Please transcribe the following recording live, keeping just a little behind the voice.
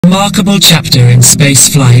remarkable chapter in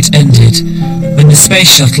space flight ended when the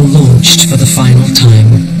Space Shuttle launched for the final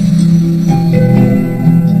time.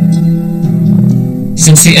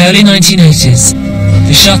 Since the early 1980s,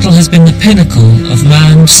 the shuttle has been the pinnacle of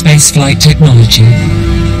manned spaceflight technology.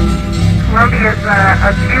 Columbia is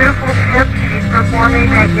a beautiful ship. She's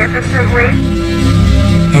performing magnificently.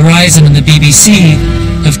 Horizon and the BBC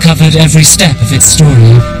have covered every step of its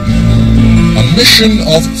story. A mission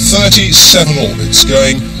of 37 orbits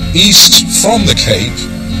going east from the Cape,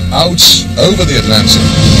 out over the Atlantic.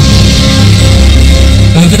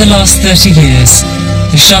 Over the last 30 years,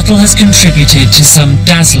 the shuttle has contributed to some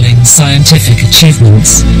dazzling scientific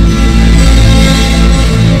achievements.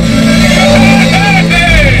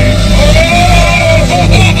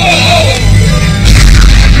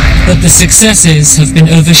 But the successes have been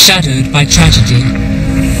overshadowed by tragedy.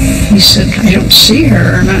 He said, I don't see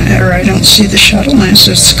her, or I don't see the shuttle, and I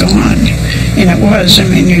said, it's gone. And it was. I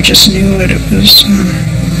mean, you just knew it. It was,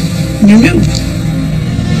 you knew.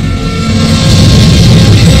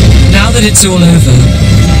 Now that it's all over,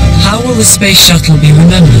 how will the Space Shuttle be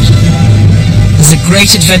remembered? As a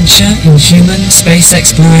great adventure in human space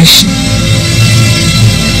exploration?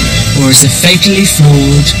 Or as a fatally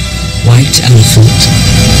flawed white elephant?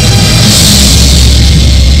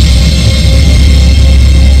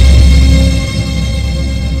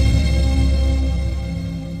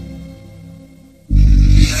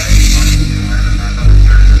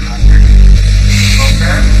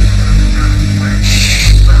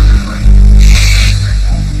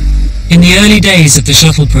 In the early days of the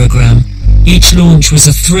shuttle program, each launch was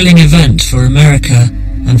a thrilling event for America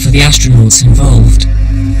and for the astronauts involved.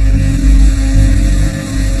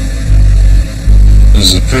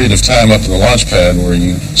 There's a period of time up in the launch pad where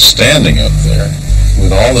you're standing up there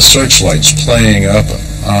with all the searchlights playing up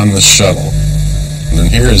on the shuttle. And then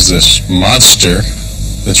here is this monster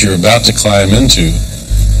that you're about to climb into,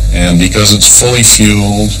 and because it's fully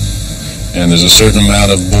fueled, and there's a certain amount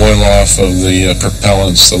of boil-off of the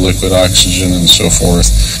propellants, the liquid oxygen, and so forth,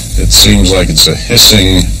 it seems like it's a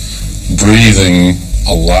hissing, breathing,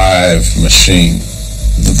 alive machine.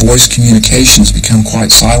 The voice communications become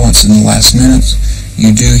quite silenced in the last minutes.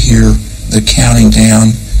 You do hear the counting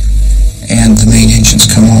down, and the main engines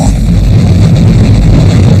come on.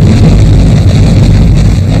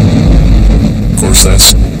 Of course,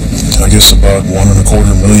 that's, I guess, about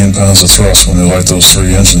 1.25 million pounds of thrust when they light those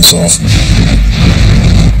 3 engines off.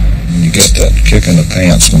 You get that kick in the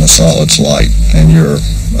pants when the solid's light, and you're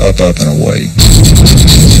up and away.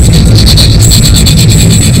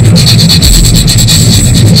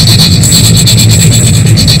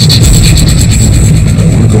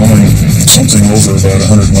 We're going something over about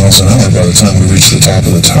 100 miles an hour by the time we reach the top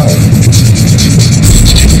of the tower.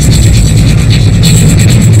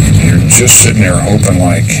 You're just sitting there hoping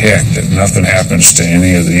like heck that nothing happens to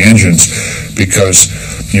any of the engines, because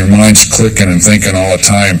your mind's clicking and thinking all the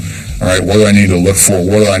time, all right, what do I need to look for?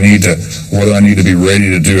 What do I need to be ready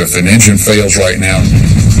to do if an engine fails right now?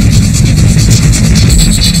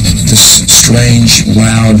 This strange,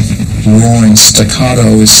 loud, roaring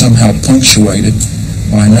staccato is somehow punctuated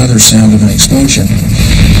by another sound of an explosion.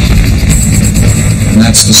 And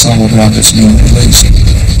that's the solid rockets being released.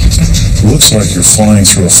 It looks like you're flying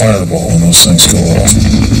through a fireball when those things go off.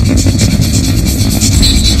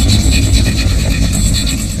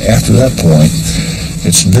 After that point,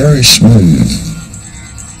 it's very smooth.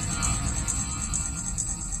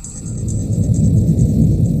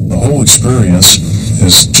 The whole experience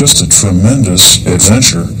is just a tremendous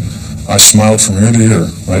adventure. I smiled from ear to ear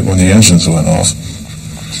right when the engines went off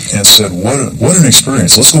and said, what an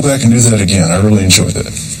experience. Let's go back and do that again. I really enjoyed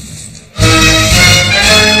that.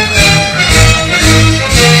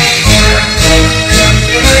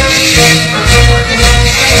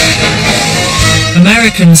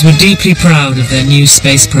 Americans were deeply proud of their new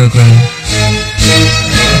space program.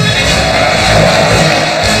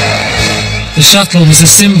 The shuttle was a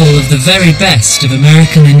symbol of the very best of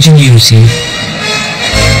American ingenuity.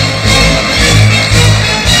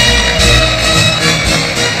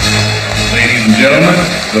 Ladies and gentlemen,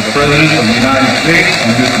 the President of the United States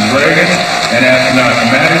and Mrs. Reagan and astronauts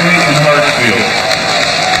Mattingly and Hartsfield.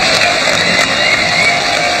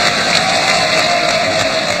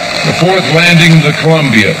 The fourth landing of the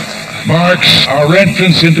Columbia marks our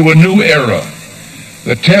entrance into a new era.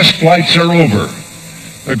 The test flights are over.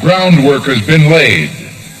 The groundwork has been laid.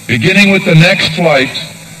 Beginning with the next flight,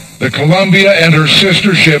 the Columbia and her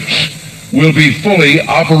sister ships will be fully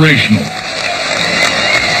operational.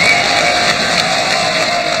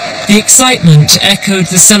 The excitement echoed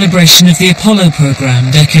the celebration of the Apollo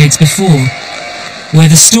program decades before. where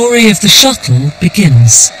the story of the shuttle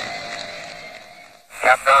begins.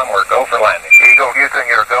 Capcom, we're go for landing. Eagle Houston,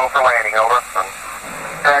 you're go for landing, over.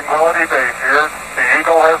 Tranquility Base here. The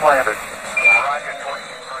Eagle has landed. Roger,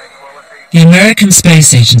 Tranquility. The American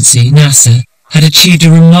Space Agency, NASA, had achieved a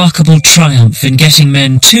remarkable triumph in getting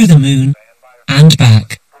men to the moon and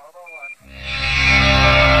back.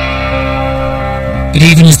 But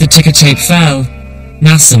even as the ticker tape fell,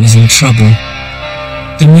 NASA was in trouble.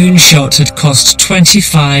 The moonshot had cost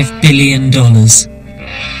 $25 billion.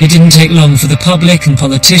 It didn't take long for the public and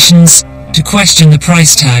politicians to question the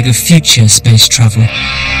price tag of future space travel.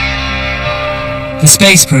 The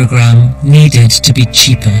space program needed to be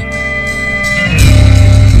cheaper.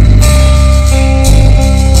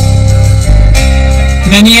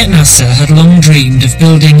 Many at NASA had long dreamed of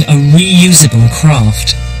building a reusable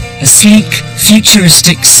craft, a sleek,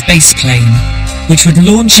 futuristic space plane which would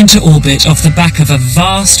launch into orbit off the back of a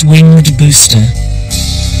vast winged booster.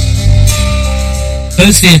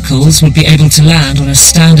 Both vehicles would be able to land on a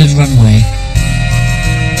standard runway.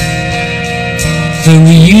 Though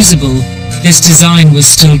reusable, this design was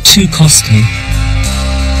still too costly.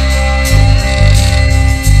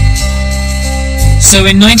 So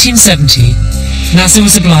in 1970, NASA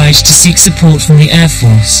was obliged to seek support from the Air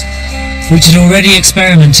Force, which had already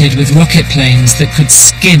experimented with rocket planes that could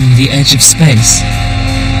skim the edge of space.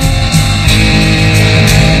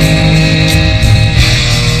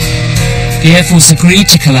 The Air Force agreed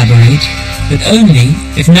to collaborate, but only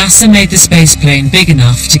if NASA made the space plane big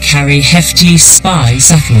enough to carry hefty spy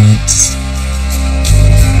satellites.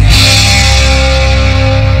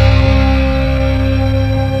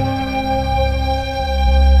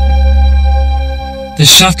 The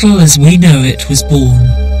shuttle as we know it was born.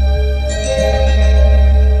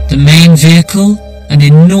 The main vehicle, an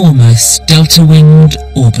enormous delta-winged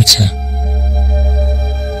orbiter.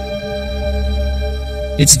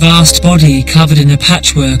 Its vast body covered in a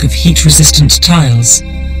patchwork of heat-resistant tiles,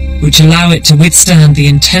 which allow it to withstand the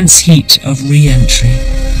intense heat of re-entry.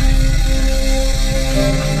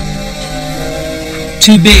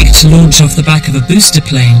 Too big to launch off the back of a booster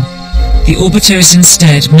plane, the orbiter is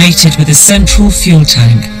instead mated with a central fuel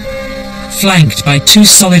tank, flanked by two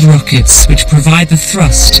solid rockets which provide the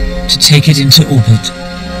thrust to take it into orbit.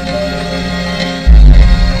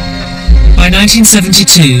 By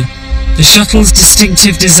 1972, the shuttle's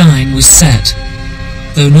distinctive design was set,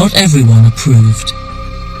 though not everyone approved.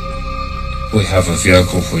 We have a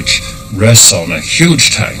vehicle which rests on a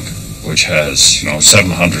huge tank, which has,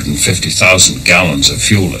 750,000 gallons of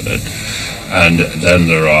fuel in it. And then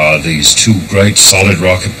there are these two great solid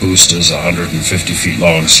rocket boosters, 150 feet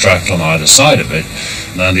long, strapped on either side of it,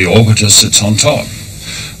 and then the orbiter sits on top.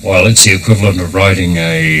 Well, it's the equivalent of riding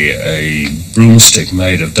a broomstick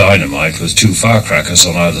made of dynamite with two firecrackers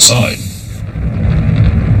on either side.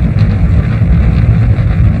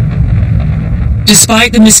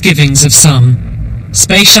 Despite the misgivings of some,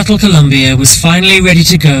 Space Shuttle Columbia was finally ready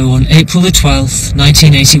to go on April the 12th,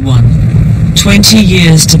 1981, 20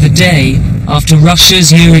 years to the day after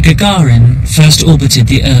Russia's Yuri Gagarin first orbited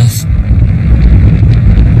the Earth.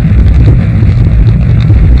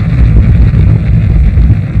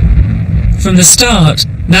 From the start,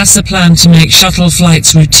 NASA planned to make shuttle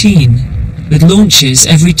flights routine, with launches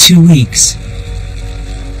every 2 weeks.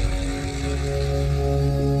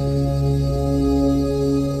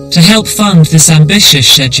 To help fund this ambitious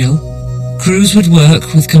schedule, crews would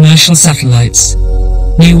work with commercial satellites.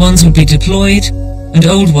 New ones would be deployed, and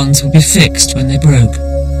old ones would be fixed when they broke.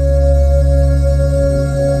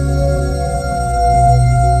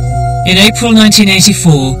 In April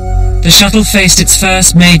 1984, the shuttle faced its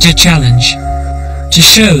first major challenge, to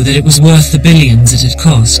show that it was worth the billions it had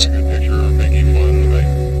cost.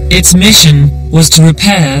 Its mission was to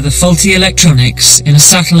repair the faulty electronics in a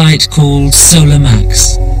satellite called Solar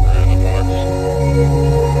Max.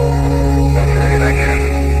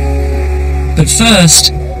 But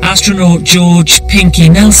first, astronaut George Pinky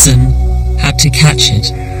Nelson had to catch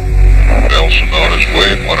it. Nelson on his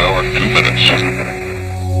way, 1 hour, 2 minutes.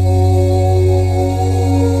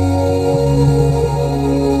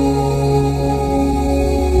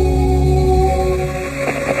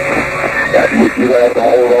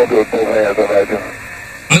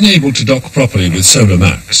 Unable to dock properly with Solar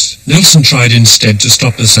Max, Nelson tried instead to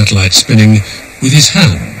stop the satellite spinning with his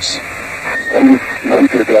hands. You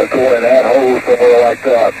could go in that hole somewhere like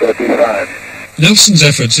that, that'd be fine. Nelson's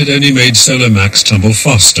efforts had only made Solar Max tumble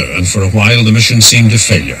faster, and for a while the mission seemed a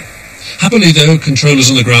failure. Happily, though, controllers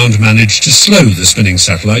on the ground managed to slow the spinning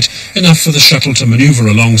satellite enough for the shuttle to maneuver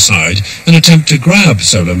alongside and attempt to grab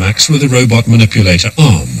Solar Max with a robot manipulator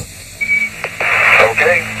arm.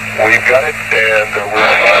 Okay, we've got it, and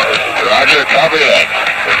Roger, copy that.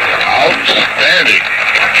 Outstanding.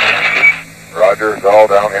 Roger, it's all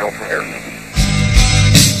downhill from here.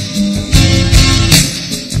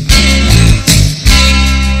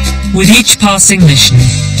 With each passing mission,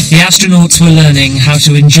 the astronauts were learning how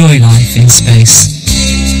to enjoy life in space.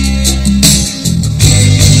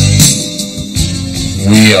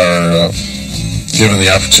 We are given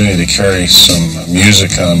the opportunity to carry some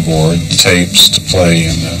music on board, tapes to play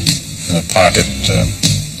in a pocket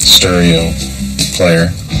stereo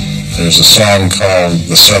player. There's a song called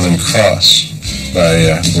The Southern Cross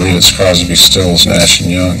by, I believe it's Crosby, Stills, Nash &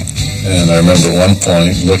 Young. And I remember at one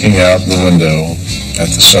point looking out the window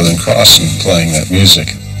at the Southern Cross and playing that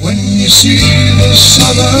music. When you see the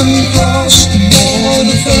Southern Cross for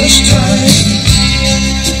the first time,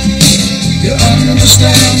 you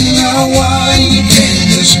understand now why you came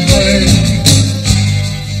this way.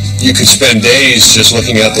 You could spend days just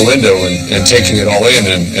looking out the window and taking it all in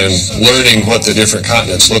and learning what the different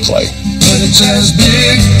continents look like. But it's as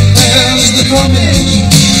big as the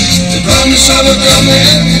promise of a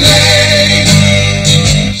coming day.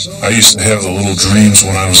 I used to have the little dreams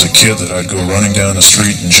when I was a kid that I'd go running down the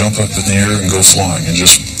street and jump up in the air and go flying and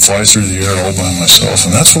just fly through the air all by myself.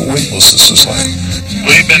 And that's what weightlessness is like.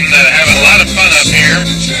 We've been having a lot of fun up here,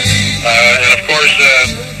 and of course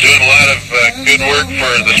doing a lot of good work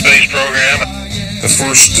for the space program. The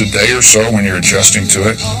first day or so when you're adjusting to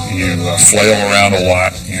it, you flail around a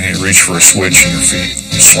lot. You reach for a switch and your feet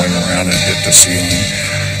swing around and hit the ceiling.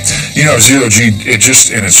 You know, zero G, it just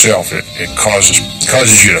in itself, it causes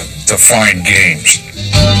you to find games.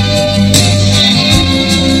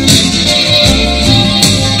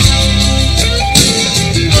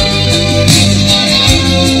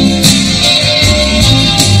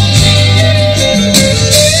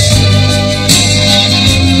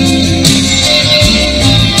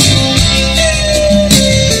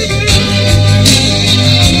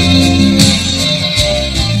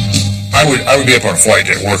 I would be up on a flight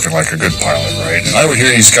deck working like a good pilot, right? And I would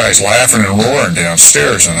hear these guys laughing and roaring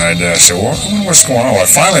downstairs, and I'd say, well, I wonder what's going on? Well, I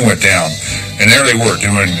finally went down, and there they were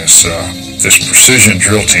doing this precision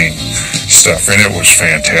drill team stuff, and it was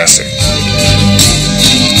fantastic.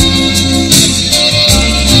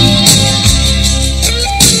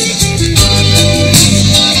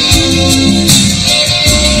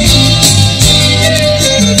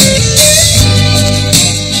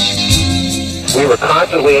 We were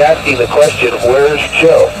constantly asking the question, where's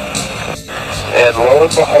Joe? And lo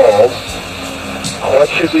and behold, what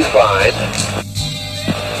should we find?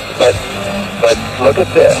 But look at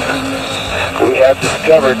this. We have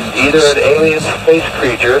discovered either an alien space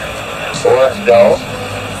creature or, no,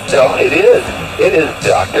 it is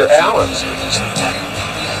Dr. Allen.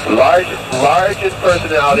 Large in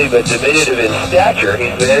personality, but diminutive in stature,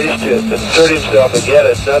 he's managed to insert himself in yet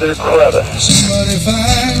another crevice. Somebody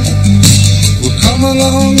fine will come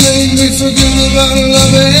along, make me forget about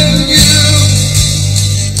loving you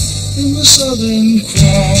in the Southern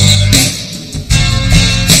Cross.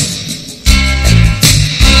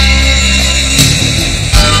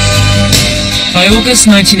 By August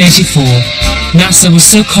 1984, NASA was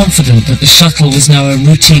so confident that the shuttle was now a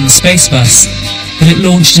routine space bus that it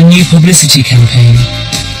launched a new publicity campaign,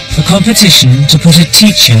 a competition to put a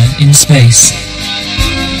teacher in space.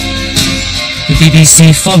 The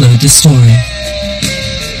BBC followed the story.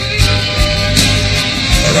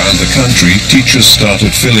 Around the country, teachers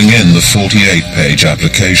started filling in the 48-page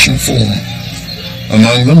application form.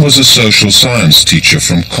 Among them was a social science teacher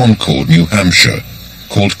from Concord, New Hampshire,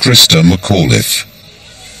 called Krista McAuliffe.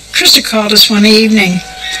 Krista called us one evening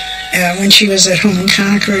when she was at home in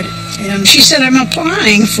Concord, and she said, I'm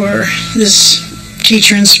applying for this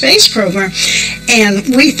teacher in space program.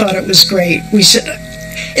 And we thought it was great. We said,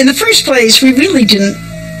 in the first place, we really didn't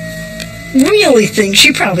think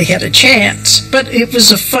she probably had a chance, but it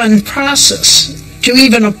was a fun process to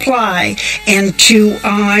even apply and to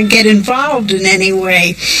get involved in any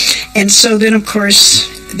way. And so then, of course,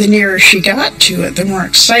 the nearer she got to it, the more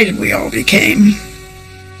excited we all became.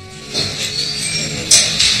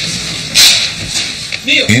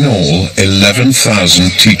 In all,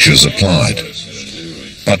 11,000 teachers applied.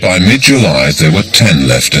 But by mid-July, there were 10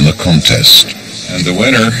 left in the contest. And the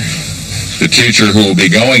winner, the teacher who will be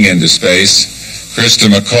going into space, Krista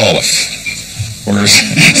McAuliffe.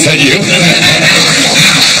 Is that you?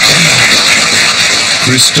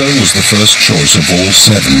 Krista was the first choice of all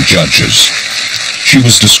 7 judges. She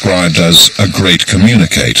was described as a great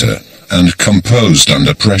communicator and composed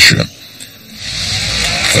under pressure.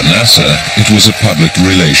 For NASA, it was a public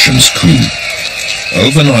relations coup.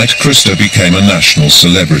 Overnight, Krista became a national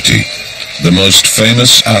celebrity, the most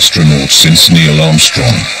famous astronaut since Neil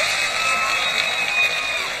Armstrong.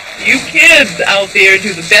 You kids out there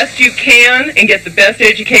do the best you can and get the best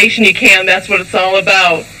education you can. That's what it's all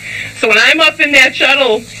about. So when I'm up in that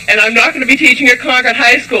shuttle, and I'm not going to be teaching at Concord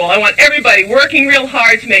High School, I want everybody working real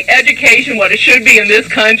hard to make education what it should be in this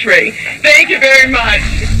country. Thank you very much.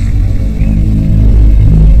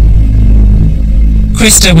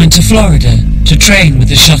 Krista went to Florida to train with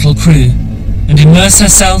the shuttle crew and immerse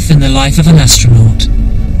herself in the life of an astronaut.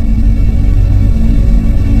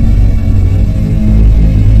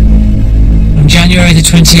 On January the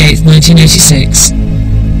 28th, 1986,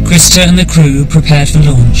 Krista and the crew prepared for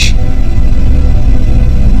launch.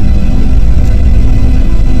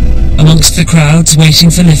 Amongst the crowds waiting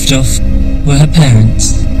for liftoff were her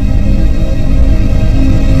parents.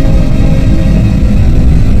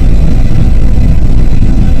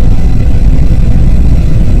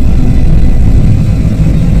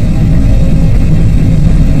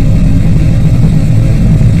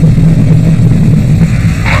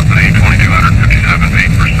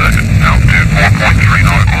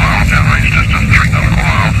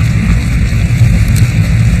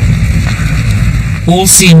 All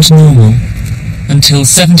seemed normal until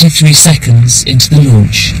 73 seconds into the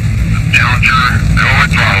launch. Challenger, go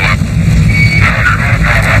and throttle up.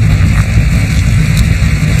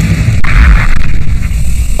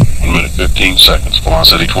 1 minute 15 seconds.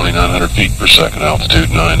 Velocity 2,900 feet per second. Altitude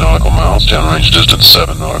 9 nautical miles. Downrange distance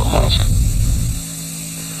 7 nautical miles.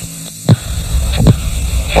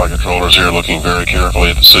 Flight controllers here looking very carefully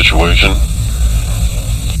at the situation.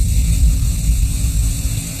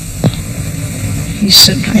 He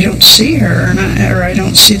said, I don't see her, or I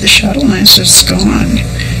don't see the shuttle, and I said, it's gone.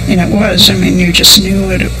 And it was. I mean, you just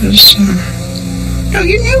knew it. It was, no,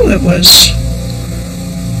 you knew it was.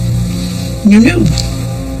 You knew.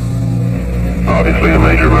 Obviously a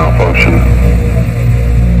major malfunction.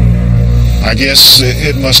 I guess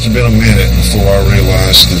it must have been a minute before I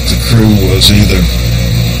realized that the crew was either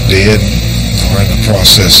dead or in the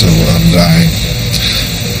process of dying.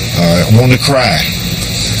 I wanted to cry.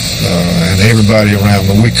 And everybody around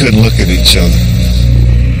me, we couldn't look at each other.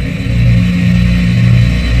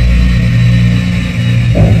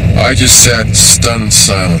 I just sat in stunned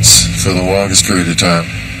silence for the longest period of time.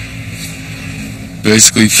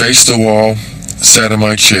 Basically faced the wall, sat in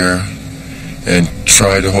my chair, and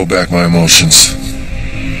tried to hold back my emotions.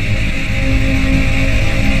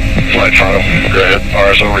 Flight throttle, go ahead.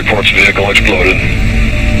 RSO reports vehicle exploded.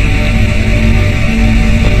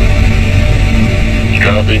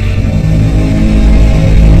 Copy.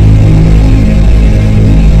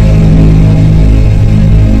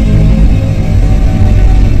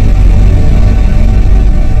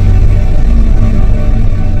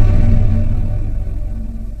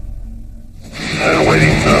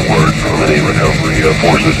 Awaiting word from any recovery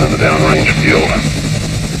forces in the downrange field.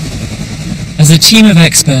 As a team of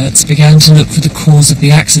experts began to look for the cause of the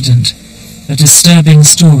accident, a disturbing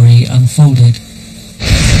story unfolded.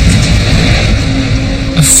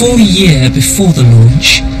 A full year before the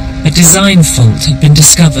launch, a design fault had been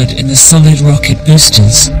discovered in the solid rocket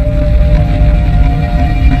boosters.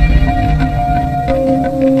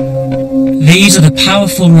 These are the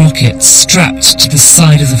powerful rockets strapped to the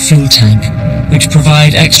side of the fuel tank, which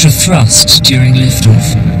provide extra thrust during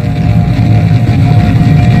liftoff.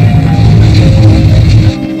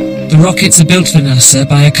 The rockets are built for NASA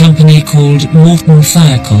by a company called Morton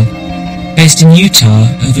Thiokol, based in Utah,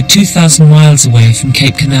 over 2,000 miles away from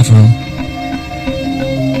Cape Canaveral.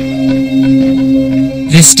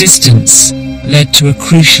 This distance led to a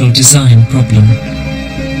crucial design problem.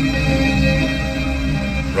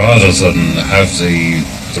 Rather than have the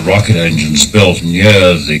rocket engines built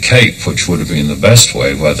near the Cape, which would have been the best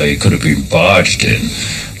way, where they could have been barged in,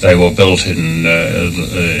 they were built in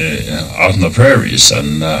out in the prairies,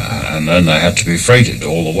 and then they had to be freighted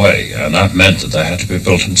all the way, and that meant that they had to be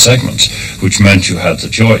built in segments, which meant you had the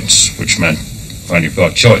joints, which meant when you've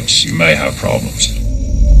got joints, you may have problems.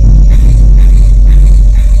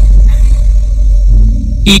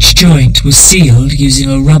 Each joint was sealed using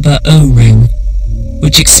a rubber O-ring,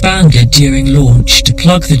 which expanded during launch to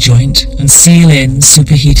plug the joint and seal in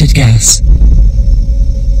superheated gas.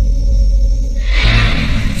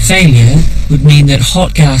 Failure would mean that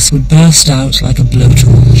hot gas would burst out like a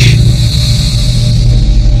blowtorch.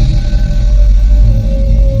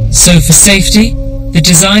 So for safety, the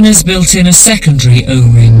designers built in a secondary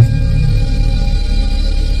O-ring.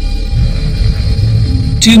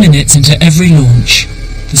 2 minutes into every launch,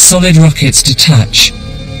 the solid rockets detach,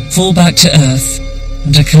 fall back to Earth,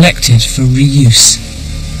 and are collected for reuse.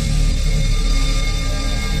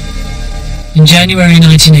 In January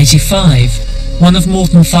 1985, one of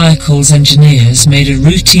Morton Thiokol's engineers made a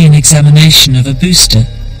routine examination of a booster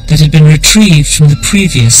that had been retrieved from the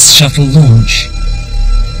previous shuttle launch.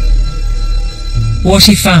 What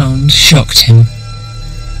he found shocked him.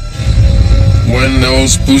 When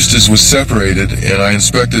those boosters were separated and I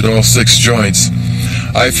inspected all 6 joints,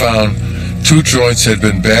 I found 2 joints had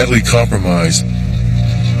been badly compromised.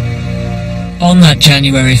 On that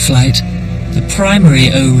January flight, the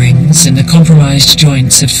primary O-rings in the compromised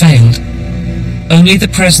joints had failed. Only the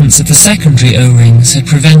presence of the secondary O-rings had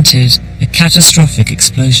prevented a catastrophic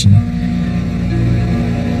explosion.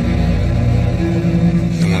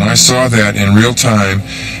 And when I saw that in real time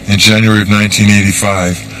in January of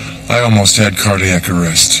 1985, I almost had cardiac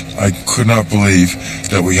arrest. I could not believe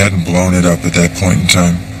that we hadn't blown it up at that point in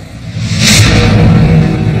time.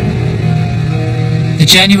 The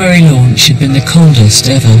January launch had been the coldest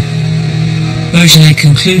ever. Bourget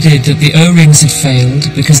concluded that the O-rings had failed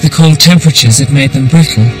because the cold temperatures had made them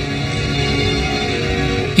brittle.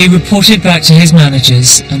 He reported back to his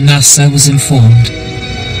managers and NASA was informed.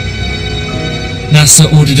 NASA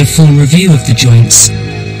ordered a full review of the joints,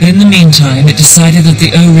 but in the meantime it decided that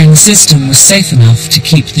the O-ring system was safe enough to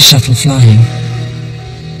keep the shuttle flying.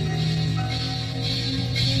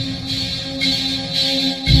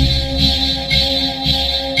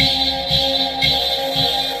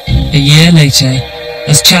 A year later,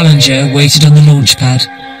 as Challenger waited on the launch pad,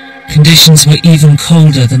 conditions were even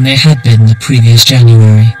colder than they had been the previous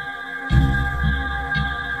January.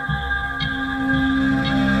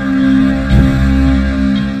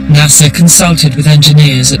 NASA consulted with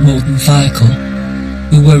engineers at Morton Thiokol,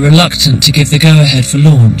 who were reluctant to give the go-ahead for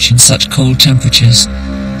launch in such cold temperatures.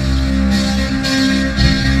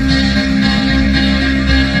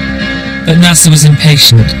 But NASA was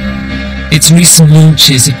impatient. Its recent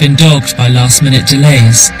launches had been dogged by last-minute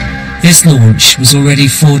delays. This launch was already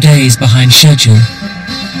 4 days behind schedule.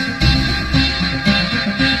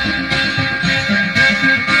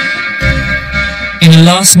 In a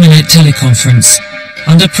last-minute teleconference,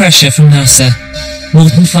 under pressure from NASA,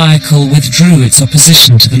 Morton Thiokol withdrew its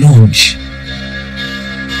opposition to the launch.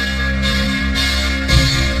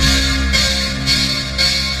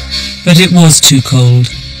 But it was too cold,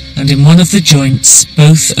 and in one of the joints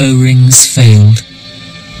both O-rings failed.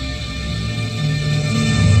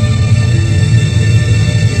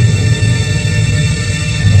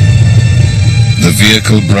 The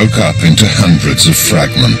vehicle broke up into hundreds of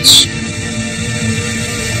fragments.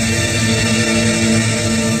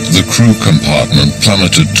 The crew compartment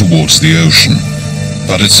plummeted towards the ocean,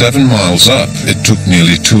 but at 7 miles up it took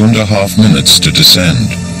nearly 2.5 minutes to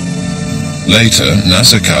descend. Later,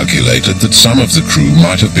 NASA calculated that some of the crew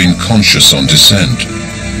might have been conscious on descent,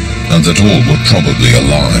 and that all were probably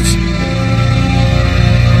alive.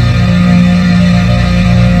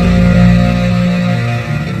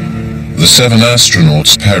 The 7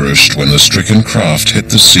 astronauts perished when the stricken craft hit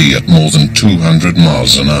the sea at more than 200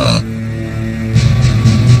 miles an hour.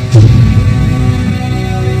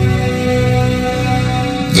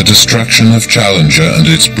 The destruction of Challenger and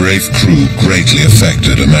its brave crew greatly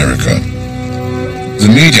affected America. The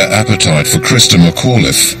media appetite for Christa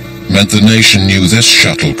McAuliffe meant the nation knew this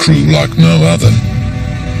shuttle crew like no other.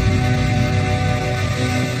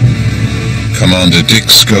 Commander Dick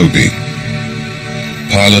Scobie,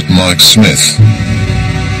 Pilot Mike Smith,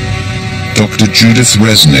 Dr. Judith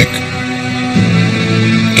Resnick,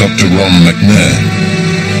 Dr. Ron McNair,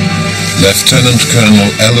 Lieutenant Colonel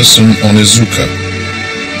Ellison Onizuka,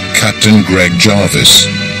 Captain Greg Jarvis,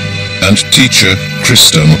 and teacher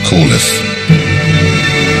Christa McAuliffe.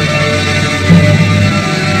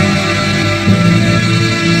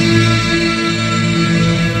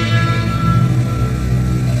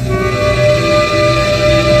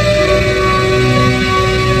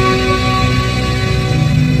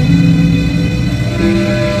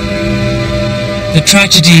 The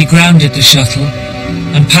tragedy grounded the shuttle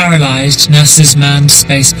and paralyzed NASA's manned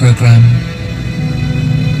space program.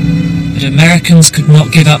 But Americans could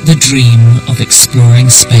not give up the dream of exploring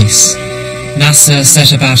space. NASA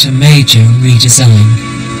set about a major redesign.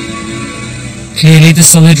 Clearly the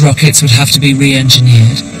solid rockets would have to be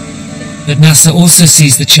re-engineered, but NASA also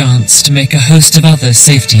seized the chance to make a host of other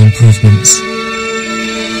safety improvements.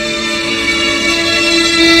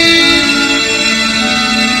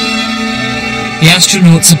 The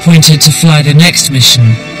astronauts appointed to fly the next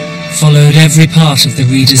mission followed every part of the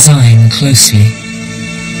redesign closely.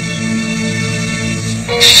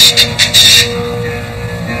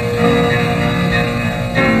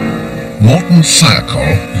 Morton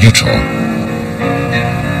Thiokol, Utah.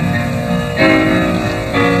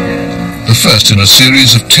 the first in a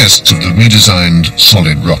series of tests of the redesigned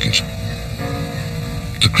solid rocket.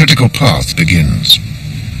 The critical path begins.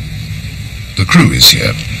 The crew is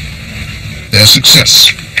here. Their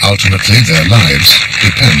success, ultimately their lives,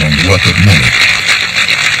 depend on the work of many.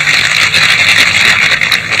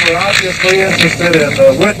 We're obviously interested in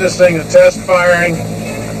witnessing the test firing.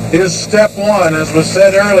 Is step one, as was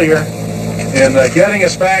said earlier, in getting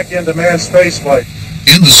us back into manned spaceflight.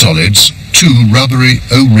 In the solids, 2 rubbery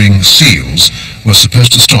O-ring seals were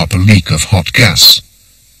supposed to stop a leak of hot gas.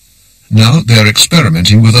 Now they're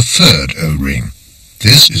experimenting with a 3rd O-ring.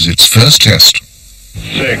 This is its first test.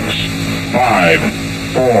 6, 5,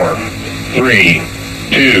 4, 3,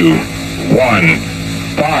 2, 1,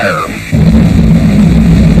 fire.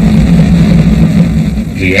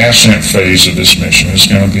 The ascent phase of this mission is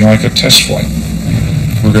going to be like a test flight.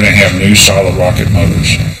 We're going to have new solid rocket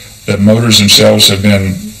motors. The motors themselves have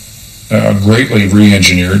been greatly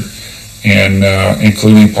re-engineered, and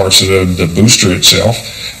including parts of the booster itself.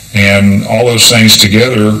 And all those things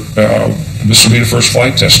together, this will be the first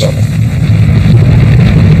flight test of them.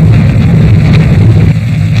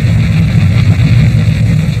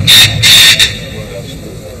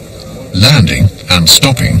 Landing and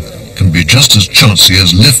stopping can be just as chancy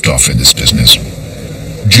as liftoff in this business.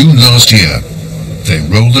 June last year, they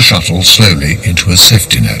rolled the shuttle slowly into a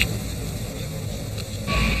safety net.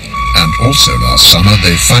 And also last summer,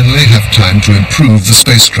 they finally have time to improve the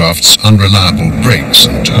spacecraft's unreliable brakes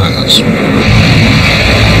and tires.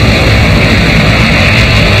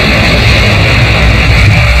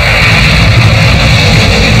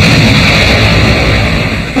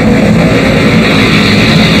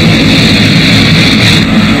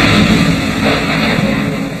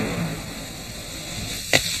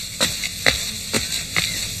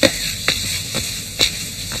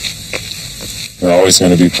 There are always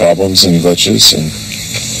going to be problems and glitches, and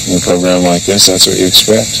in a program like this, that's what you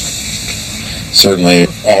expect. Certainly,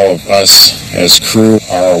 all of us as crew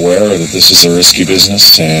are aware that this is a risky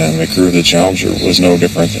business, and the crew of the Challenger was no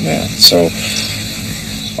different than that. So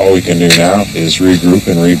all we can do now is regroup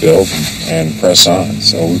and rebuild and press on.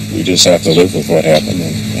 So we just have to live with what happened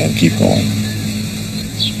and keep going.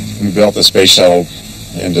 We built the space shuttle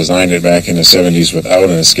and designed it back in the 70s without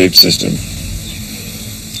an escape system.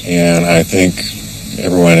 And I think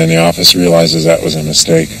everyone in the office realizes that was a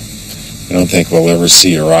mistake. I don't think we'll ever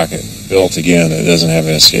see a rocket built again that doesn't have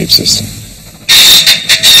an escape system.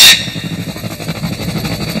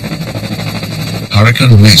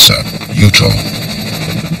 Hurricane Mesa, Utah.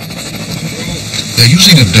 They're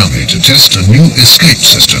using a dummy to test a new escape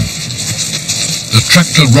system. The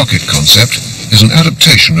tractor rocket concept is an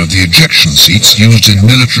adaptation of the ejection seats used in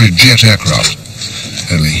military jet aircraft.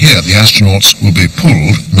 Only here the astronauts will be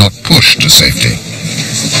pulled, not pushed to safety.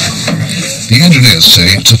 The engineers say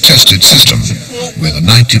it's a tested system with a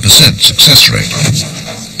 90% success rate.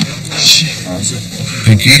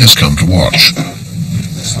 Pinky has come to watch.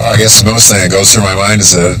 I guess the most thing that goes through my mind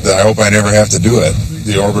is that I hope I never have to do it.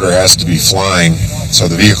 The orbiter has to be flying,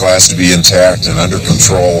 so the vehicle has to be intact and under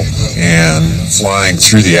control and flying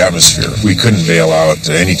through the atmosphere. We couldn't bail out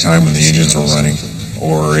at any time when the engines were running,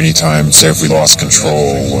 or any time, say, if we lost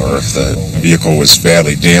control or if the vehicle was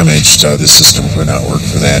badly damaged, the system could not work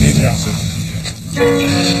for that either.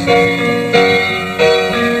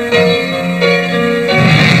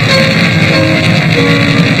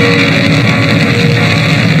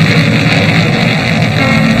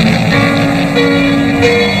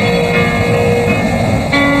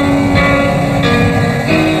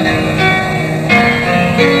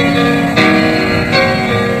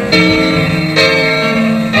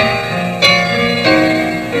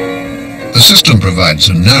 The system provides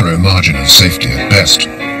a narrow margin of safety at best.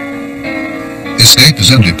 Escape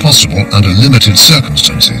is only possible under limited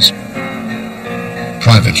circumstances.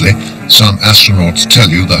 Privately, some astronauts tell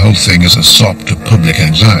you the whole thing is a sop to public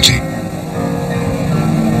anxiety.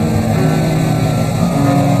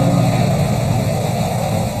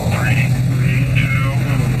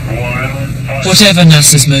 Whatever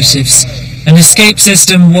NASA's motives, an escape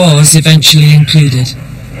system was eventually included,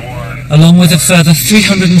 along with a further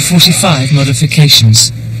 345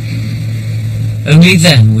 modifications. Only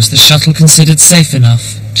then was the shuttle considered safe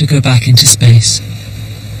enough to go back into space.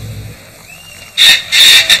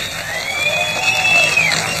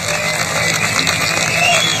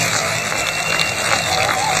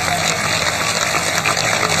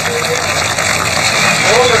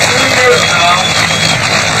 Over 2 years now,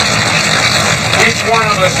 each one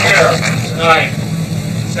of us here tonight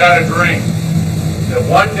has had a dream that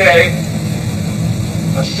one day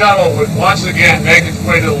a shuttle would once again make its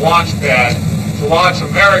way to the launch pad to launch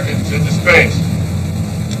Americans into space.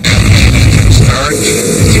 Start. 3,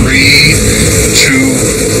 2,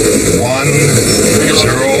 1,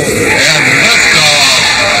 0, and liftoff.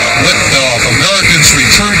 Liftoff. Americans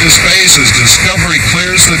return to space as Discovery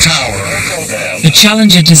clears the tower. The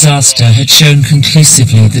Challenger disaster had shown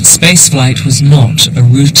conclusively that spaceflight was not a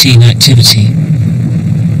routine activity,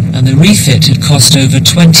 and the refit had cost over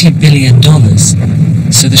 $20 billion,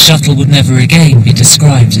 so the shuttle would never again be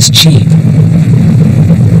described as cheap.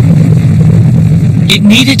 It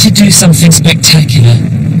needed to do something spectacular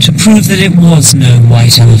to prove that it was no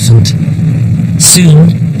white elephant.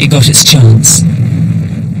 Soon, it got its chance.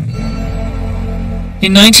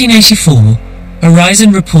 In 1984,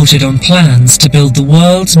 Horizon reported on plans to build the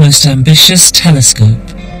world's most ambitious telescope.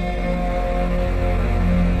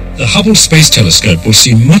 The Hubble Space Telescope will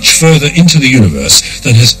see much further into the universe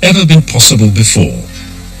than has ever been possible before.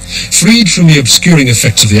 Freed from the obscuring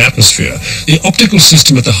effects of the atmosphere, the optical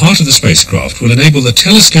system at the heart of the spacecraft will enable the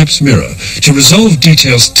telescope's mirror to resolve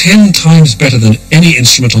details 10 times better than any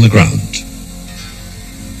instrument on the ground.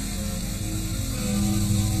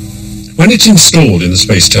 When it's installed in the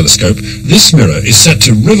Space Telescope, this mirror is set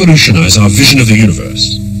to revolutionize our vision of the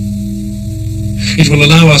universe. It will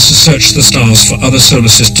allow us to search the stars for other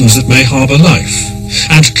solar systems that may harbor life.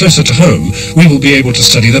 And closer to home, we will be able to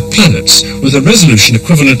study the planets with a resolution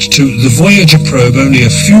equivalent to the Voyager probe only a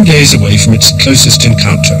few days away from its closest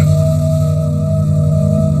encounter.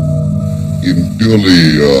 In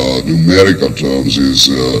purely numerical terms, is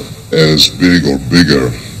as big or bigger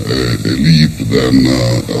a leap than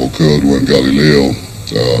occurred when Galileo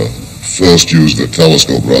first used the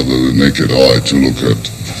telescope rather than the naked eye to look at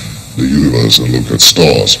the universe and look at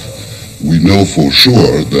stars. We know for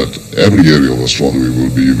sure that every area of astronomy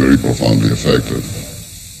will be very profoundly affected.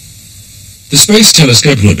 The Space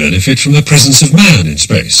Telescope will benefit from the presence of man in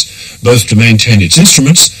space, both to maintain its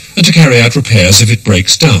instruments and to carry out repairs if it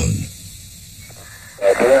breaks down.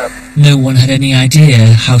 No one had any idea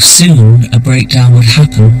how soon a breakdown would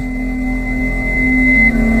happen.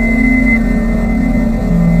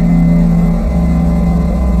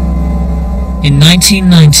 In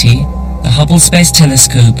 1990, the Hubble Space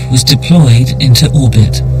Telescope was deployed into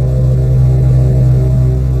orbit.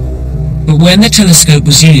 But when the telescope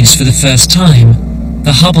was used for the first time,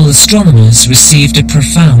 the Hubble astronomers received a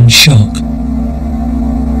profound shock.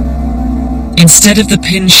 Instead of the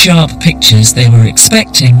pin-sharp pictures they were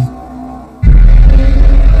expecting,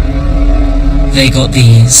 they got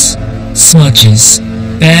these smudges,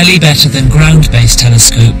 barely better than ground-based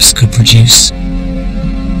telescopes could produce.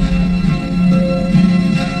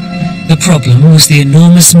 The problem was the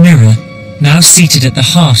enormous mirror now seated at the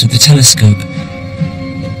heart of the telescope.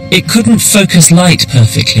 It couldn't focus light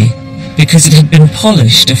perfectly because it had been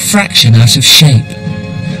polished a fraction out of shape.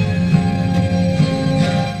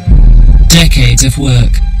 Decades of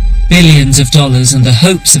work, billions of dollars, and the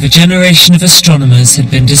hopes of a generation of astronomers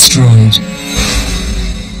had been destroyed.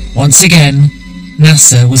 Once again,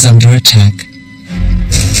 NASA was under attack.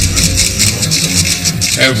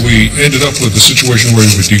 Have we ended up with a situation where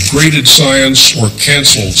we've degraded science or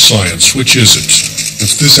canceled science? Which is it?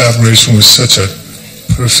 If this aberration was such a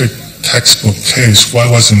perfect textbook case, why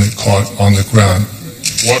wasn't it caught on the ground?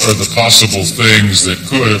 What are the possible things that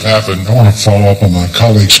could have happened? I want to follow up on my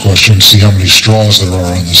colleague's question to see how many straws there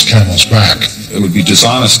are on this camel's back. It would be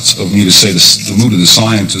dishonest of me to say the mood of the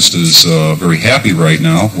scientist is very happy right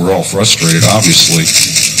now. We're all frustrated, obviously.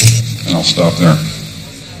 And I'll stop there.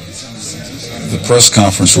 The press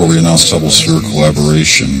conference where we announced Hubble Sphere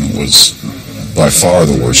collaboration was by far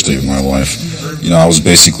the worst day of my life. I was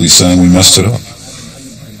basically saying we messed it up.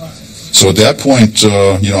 So at that point,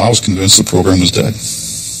 I was convinced the program was dead.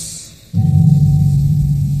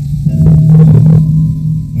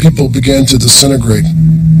 People began to disintegrate.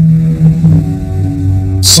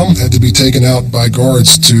 Some had to be taken out by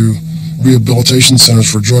guards to rehabilitation centers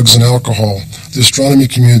for drugs and alcohol. The astronomy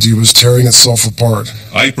community was tearing itself apart.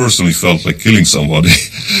 I personally felt like killing somebody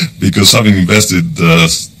because having invested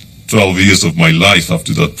 12 years of my life up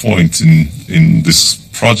to that point in this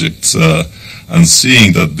project and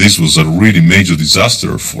seeing that this was a really major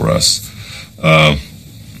disaster for us, the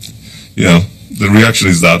reaction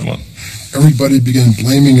is that one. Everybody began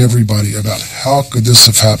blaming everybody about how could this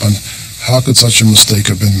have happened? How could such a mistake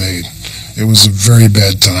have been made? It was a very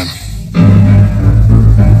bad time.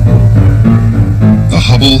 The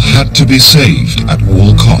Hubble had to be saved at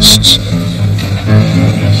all costs.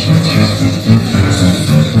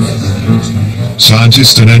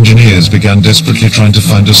 Scientists and engineers began desperately trying to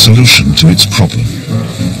find a solution to its problem.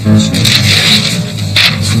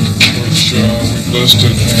 Which we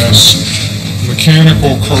listed as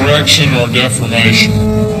mechanical correction or deformation.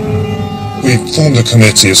 We formed a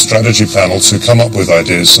committee, a strategy panel, to come up with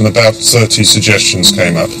ideas, and about 30 suggestions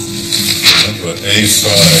came up.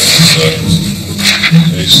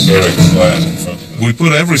 We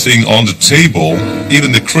put everything on the table,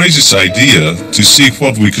 even the craziest idea, to see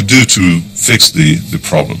what we could do to fix the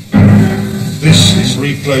problem. This is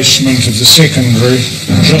replacement of the secondary,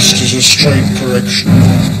 just as a straight correction.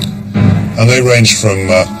 And they range from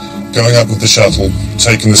going up with the shuttle,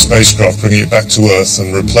 taking the spacecraft, bringing it back to Earth,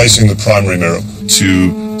 and replacing the primary mirror.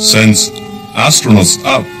 To send astronauts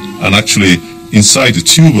up and actually inside the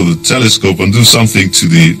tube of the telescope and do something to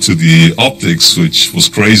the optics, which was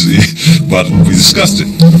crazy, but we discussed it.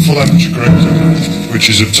 The Fleming's corrector, which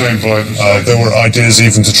is obtained by... There were ideas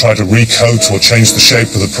even to try to recoat or change the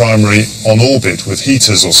shape of the primary on orbit with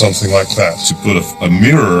heaters or something like that. To put a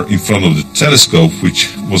mirror in front of the telescope, which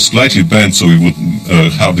was slightly bent so we would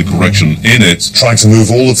have the correction in it. Trying to move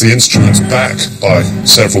all of the instruments back by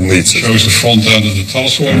several meters. Shows the front end of the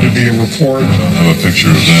telescope to be a report. I have a picture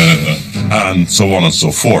of that. And so on and so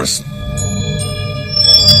forth.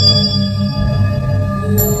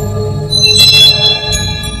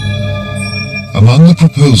 Among the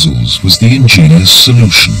proposals was the ingenious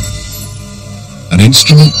solution. An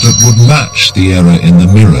instrument that would match the error in the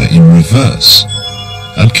mirror in reverse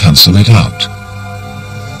and cancel it out.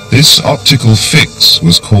 This optical fix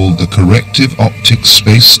was called the Corrective Optic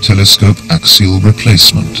Space Telescope Axial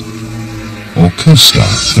Replacement, or COSTAR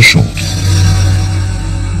for short.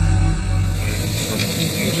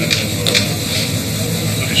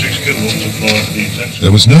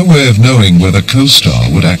 There was no way of knowing whether COSTAR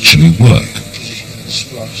would actually work,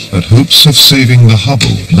 but hopes of saving the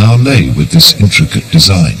Hubble now lay with this intricate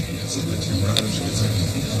design.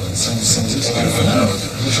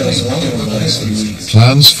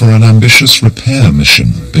 Plans for an ambitious repair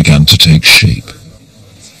mission began to take shape.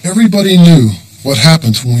 Everybody knew what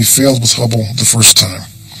happened when we failed with Hubble the first time,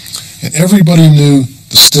 and everybody knew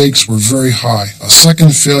the stakes were very high. A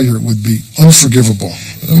second failure would be unforgivable.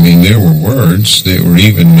 I mean, there were words. They were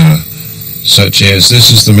even such as,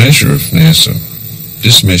 this is the measure of NASA.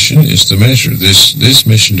 This mission is the measure. This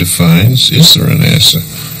mission defines, is there a NASA?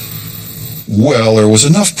 Well, there was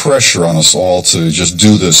enough pressure on us all to just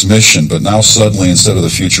do this mission, but now suddenly, instead of the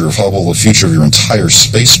future of Hubble, the future of your entire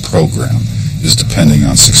space program is depending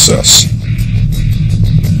on success.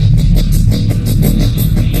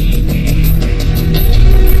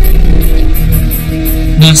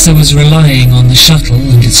 NASA was relying on the shuttle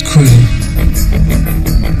and its crew.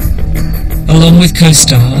 Along with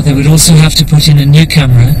COSTAR, they would also have to put in a new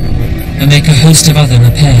camera and make a host of other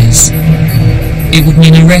repairs. It would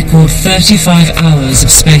mean a record 35 hours of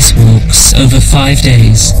spacewalks over 5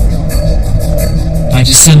 days. By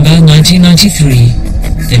December 1993,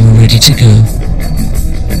 they were ready to go.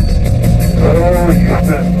 Oh,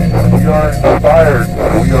 Houston, we are inspired.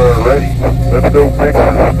 We are ready. Let's go fix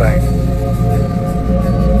this thing.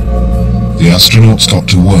 The astronauts got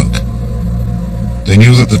to work. They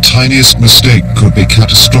knew that the tiniest mistake could be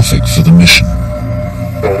catastrophic for the mission.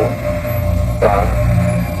 4, 5,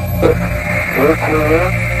 6.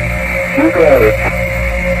 You got it.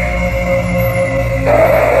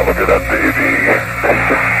 Oh, look at that baby.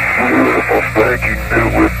 Beautiful. Thank you,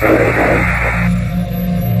 with me.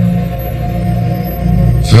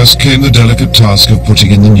 First came the delicate task of putting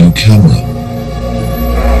in the new camera.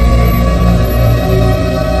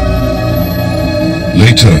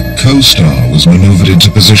 Later, COSTAR was maneuvered into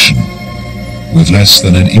position, with less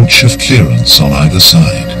than an inch of clearance on either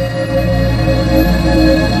side.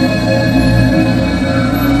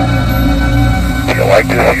 You like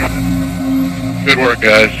this? Good work,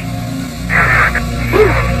 guys.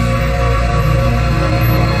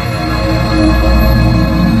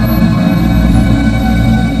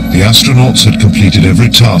 The astronauts had completed every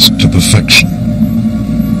task to perfection.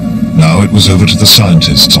 Now it was over to the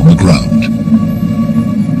scientists on the ground.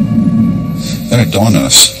 Then it dawned on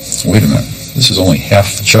us, wait a minute, this is only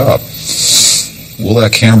half the job. Will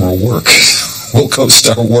that camera work? Will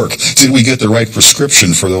COSTAR work? Did we get the right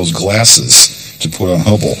prescription for those glasses to put on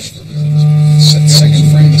Hubble?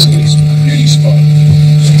 Second frame is any spot.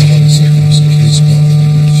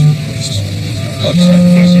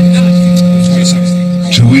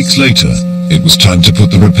 2 weeks later, it was time to put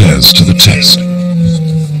the repairs to the test.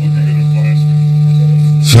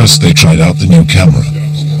 First, they tried out the new camera.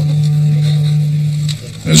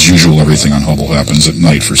 As usual, everything on Hubble happens at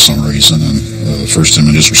night for some reason, and the first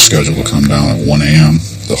images were scheduled to come down at 1 a.m.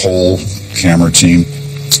 The whole camera team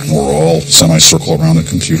were all semicircle around the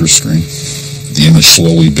computer screen. The image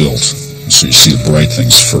slowly built, so you see the bright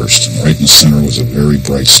things first. And right in the center was a very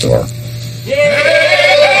bright star. Hey!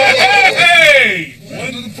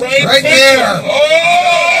 One to the Right there. Oh!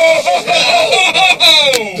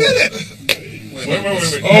 Get it. Wait.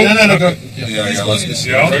 Oh, no. Yeah, let's get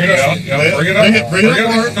bring it up. Yeah, bring it up. Bring it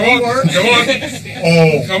up. Come on.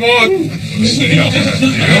 Oh. Come on.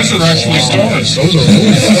 Those are actually stars. Those are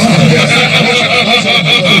really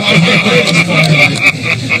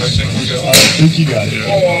I think you got it.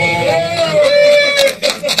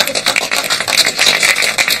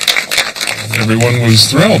 Everyone was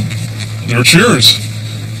thrilled. There were cheers.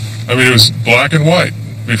 I mean, it was black and white.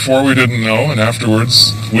 Before we didn't know, and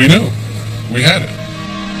afterwards we knew. We had it.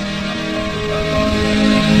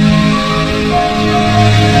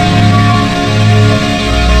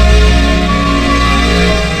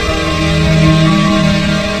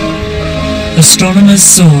 Astronomers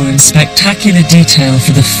saw in spectacular detail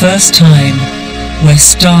for the first time where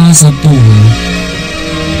stars are born,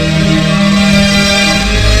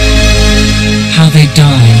 how they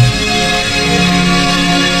die,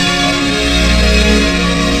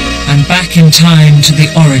 and back in time to the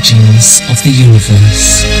origins of the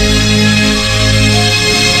universe.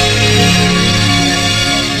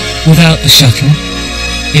 Without the shuttle,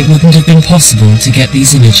 it wouldn't have been possible to get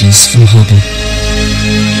these images from Hubble.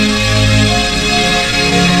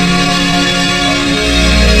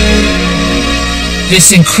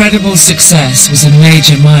 This incredible success was a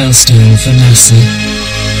major milestone for NASA.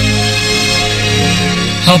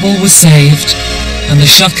 Hubble was saved, and the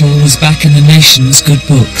shuttle was back in the nation's good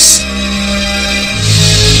books.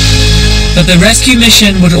 But the rescue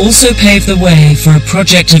mission would also pave the way for a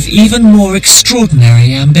project of even more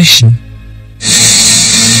extraordinary ambition.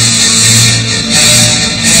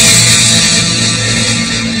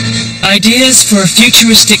 Ideas for a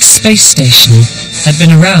futuristic space station had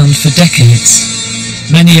been around for decades.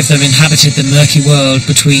 Many of them inhabited the murky world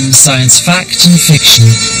between science fact and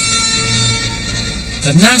fiction.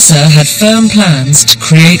 But NASA had firm plans to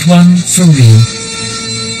create one for real.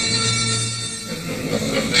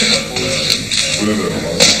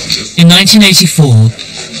 In 1984,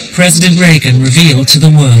 President Reagan revealed to the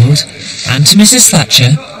world, and to Mrs.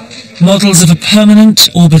 Thatcher, models of a permanent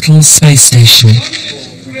orbital space station.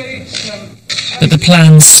 But the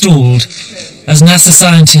plans stalled, as NASA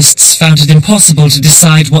scientists found it impossible to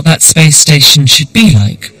decide what that space station should be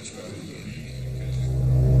like.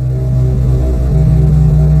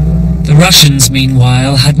 The Russians,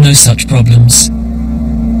 meanwhile, had no such problems.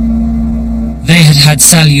 They had had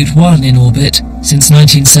Salyut 1 in orbit since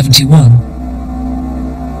 1971.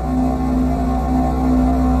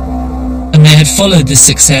 And they had followed this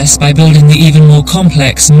success by building the even more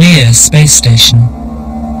complex Mir space station.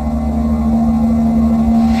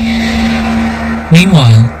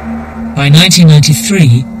 Meanwhile, by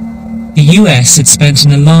 1993, the US had spent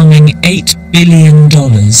an alarming $8 billion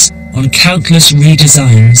on countless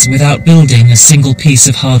redesigns without building a single piece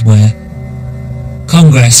of hardware.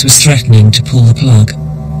 Congress was threatening to pull the plug.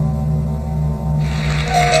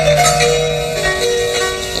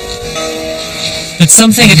 But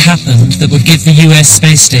something had happened that would give the US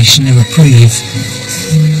space station a reprieve.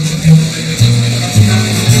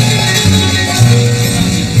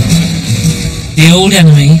 The old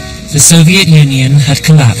enemy, the Soviet Union, had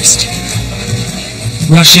collapsed.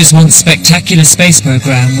 Russia's once spectacular space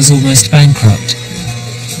program was almost bankrupt.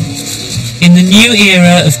 In the new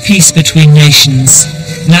era of peace between nations,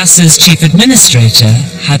 NASA's chief administrator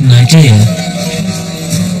had an idea.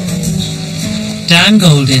 Dan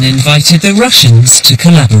Goldin invited the Russians to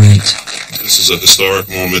collaborate. This is a historic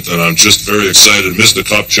moment, and I'm just very excited. Mr.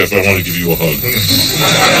 Kopchev, I want to give you a hug.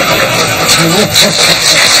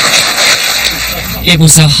 It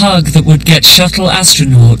was a hug that would get shuttle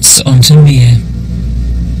astronauts onto Mir.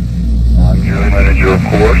 I'm Jerry Manager, of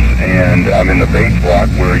course, and I'm in the base block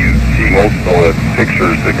where you see most of the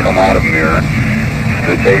pictures that come out of Mir. It's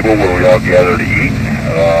the table where we all gather to eat.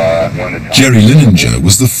 Jerry Lininger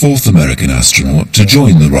was the fourth American astronaut to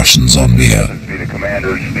join the Russians on Mir. Be the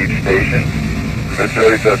commander's speech station. Mr.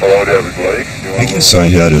 Jerry says hello to everybody. I guess I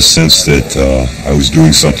had a sense that I was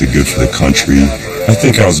doing something good for the country. I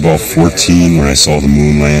think I was about 14 when I saw the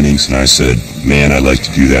moon landings, and I said, man, I'd like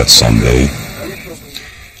to do that someday.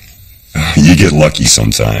 You get lucky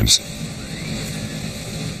sometimes.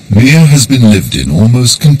 Mir has been lived in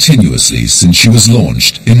almost continuously since she was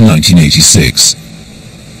launched in 1986.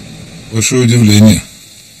 Большое удивление,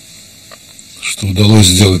 что удалось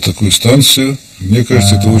сделать такую станцию. Мне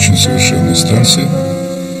кажется, это очень совершенная станция.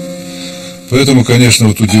 Поэтому, конечно,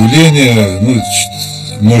 вот удивление,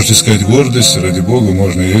 можете сказать гордость, ради Бога,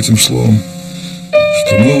 можно и этим словом,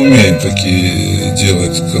 что мы умеем такие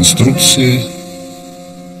делать конструкции.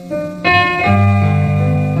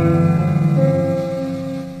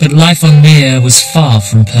 But But life on Mir was far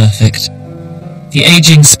from perfect. The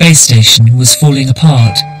aging space station was falling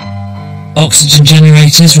apart. Oxygen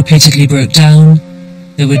generators repeatedly broke down.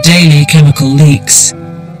 There were daily chemical leaks.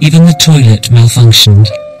 Even the toilet malfunctioned.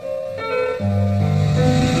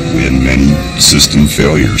 We had many system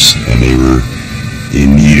failures, and they were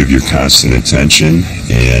in need of your constant attention.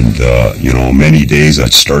 And, many days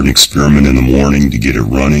I'd start an experiment in the morning to get it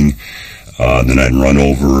running. Then I'd run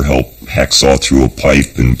over, help hacksaw through a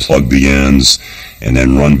pipe and plug the ends, and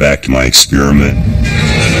then run back to my experiment.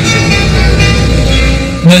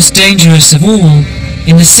 Most dangerous of all,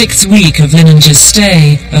 in the 6th week of Lininger's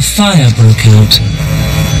stay, a fire broke out.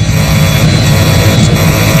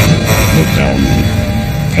 I looked down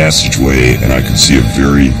the passageway and I could see a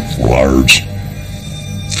very large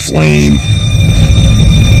flame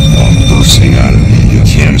bursting out of the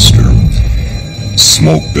canister,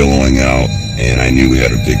 smoke billowing out, and I knew we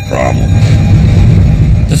had a big problem.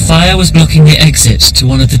 The fire was blocking the exit to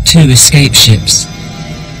one of the 2 escape ships.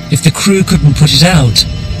 If the crew couldn't put it out,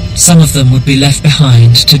 some of them would be left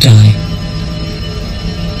behind to die.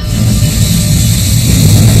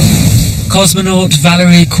 Cosmonaut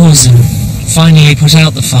Valery Korzun finally put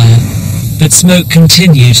out the fire, but smoke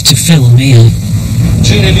continued to fill Mir.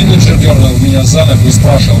 Джерри Лининджер дернул меня за ногу и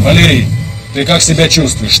спрашивал: «Валерий, ты как себя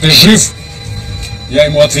чувствуешь? Ты жив?» Я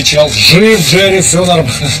ему отвечал: «Жив, Джерри, все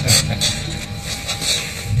нормально».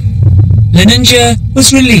 Lininger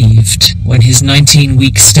was relieved when his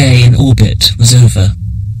 19-week stay in orbit was over.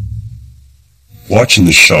 Watching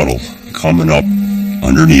the shuttle coming up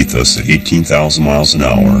underneath us at 18,000 miles an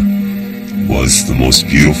hour was the most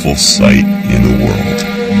beautiful sight in the world.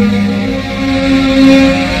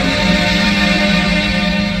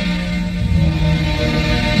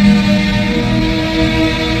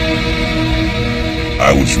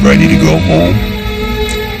 I was ready to go home,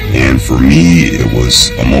 and for me it was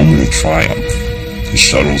a moment of triumph. The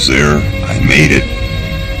shuttle's there, I made it,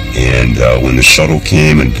 and when the shuttle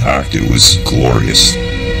came and docked, it was glorious.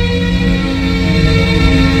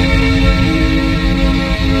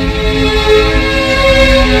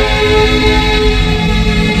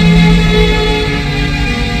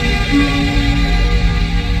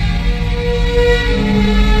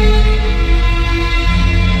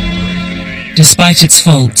 Despite its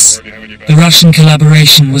faults, the Russian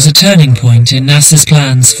collaboration was a turning point in NASA's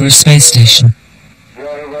plans for a space station.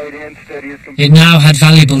 It now had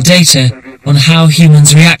valuable data on how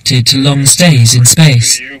humans reacted to long stays in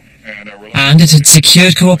space, and it had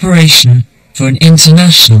secured cooperation for an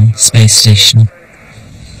international space station.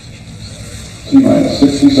 T-minus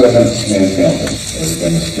 60 seconds, man counting.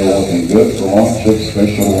 Everything is still looking good for launch of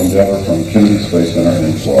Space Shuttle Endeavour from Kennedy Space Center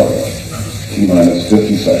in Florida. T-minus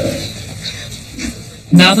 50 seconds.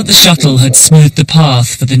 Now that the shuttle had smoothed the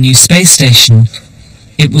path for the new space station,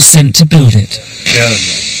 it was sent to build it.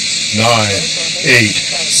 10, 9, 8,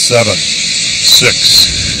 7,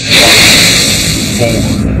 6, 5,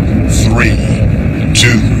 4, 3,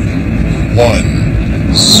 2, 1,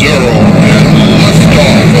 0, and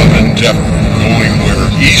liftoff of Endeavour, going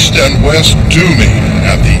where east and west do meet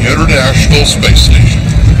at the International Space Station.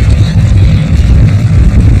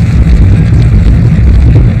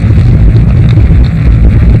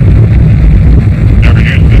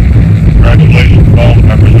 Congratulations to all the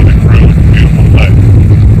members of the crew. Beautiful night.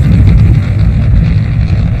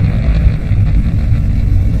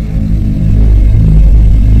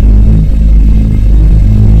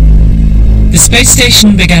 The space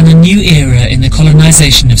station began a new era in the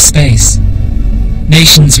colonization of space.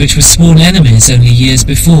 Nations which were sworn enemies only years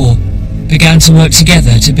before began to work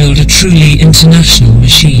together to build a truly international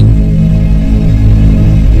machine.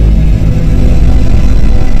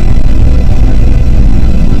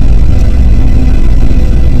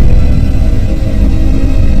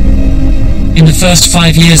 In the first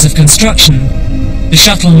 5 years of construction, the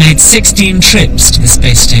shuttle made 16 trips to the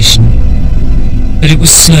space station, but it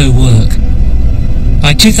was slow work.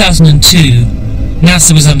 By 2002,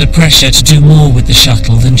 NASA was under pressure to do more with the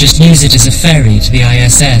shuttle than just use it as a ferry to the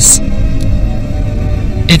ISS.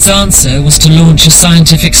 Its answer was to launch a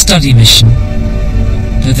scientific study mission,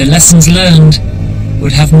 though the lessons learned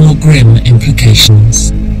would have more grim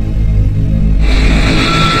implications.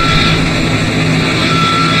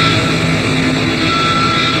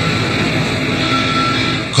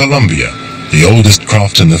 Columbia, the oldest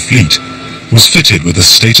craft in the fleet, was fitted with a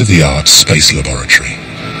state-of-the-art space laboratory.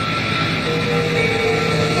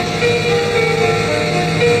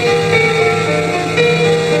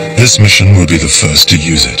 This mission would be the first to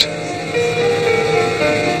use it.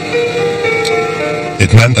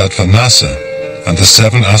 It meant that for NASA and the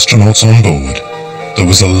 7 astronauts on board, there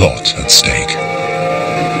was a lot at stake.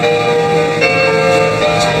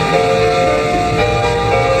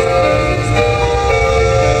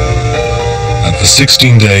 For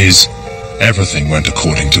 16 days, everything went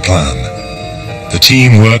according to plan. The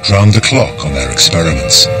team worked round the clock on their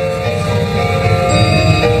experiments.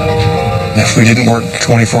 If we didn't work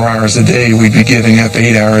 24 hours a day, we'd be giving up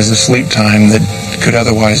 8 hours of sleep time that could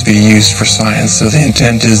otherwise be used for science. So the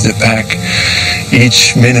intent is to pack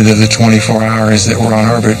each minute of the 24 hours that we're on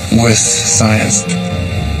orbit with science.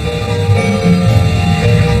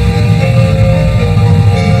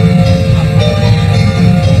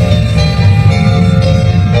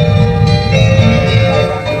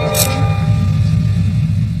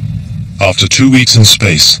 After 2 weeks in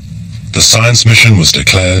space, the science mission was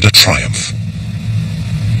declared a triumph.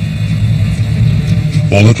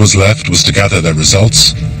 All that was left was to gather their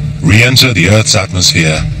results, re-enter the Earth's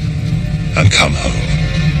atmosphere, and come home.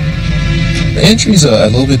 Entry's a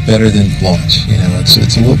little bit better than launch. You know, it's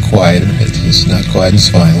a little quieter. It's not quite as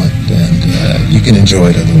violent, and you can enjoy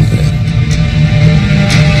it a little bit.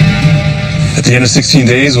 At the end of 16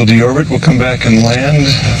 days, we'll deorbit, we'll come back and land,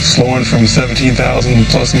 slowing from 17,000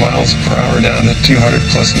 plus miles per hour down to 200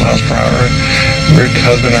 plus miles per hour. Rick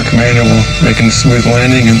Husband, our commander, will make a smooth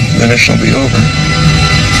landing, and the mission will be over.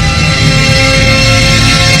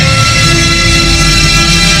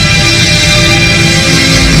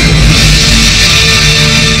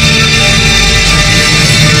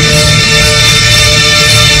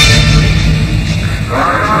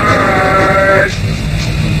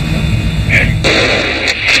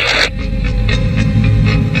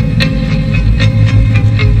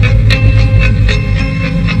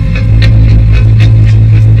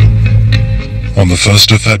 On the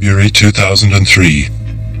 1st of February 2003,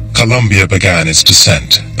 Columbia began its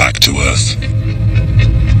descent back to Earth.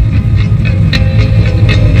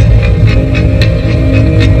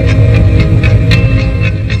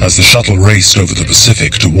 As the shuttle raced over the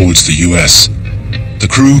Pacific towards the US, the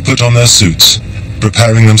crew put on their suits,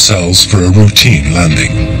 preparing themselves for a routine landing.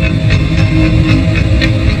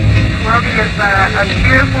 Columbia's a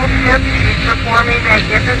beautiful ship. She's performing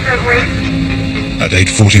magnificently. At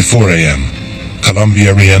 8:44 a.m.,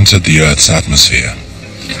 Columbia re-entered the Earth's atmosphere.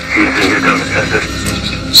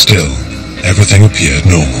 Still, everything appeared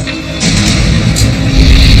normal.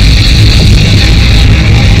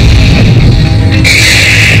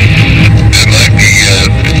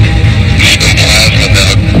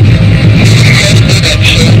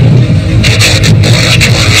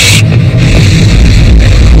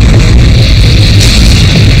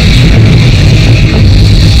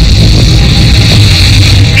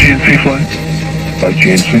 GNC flight? By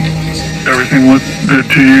GNC. Everything looked good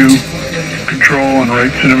to you? Control and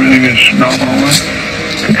rates and everything is nominal, right?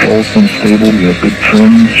 Control's been stable, you have good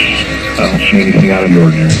trims. I don't see anything out of the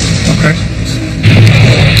ordinary. Okay.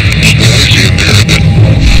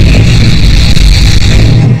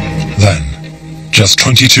 Then, just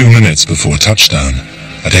 22 minutes before touchdown,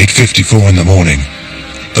 at 8:54 in the morning,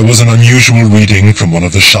 there was an unusual reading from one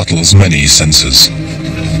of the shuttle's many sensors.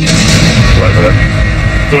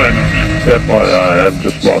 Go ahead. FYI, I've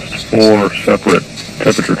just lost 4 separate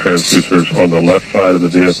temperature transducers on the left side of the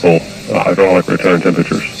vehicle, hydraulic return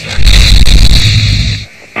temperatures.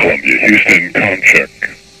 Columbia, Houston, com check.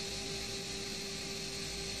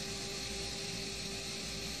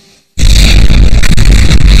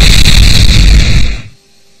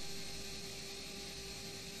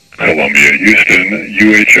 Columbia, Houston,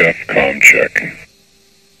 UHF, com check.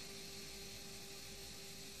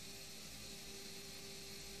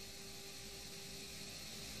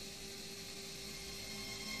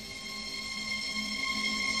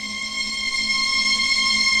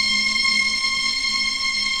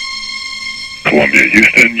 Columbia,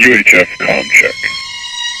 Houston, UHF, com check.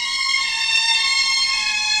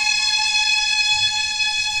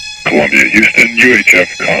 Columbia, Houston,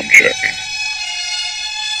 UHF, com check.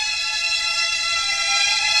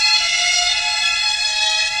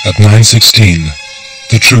 At 9:16,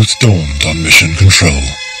 the truth dawned on Mission Control.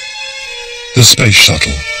 The space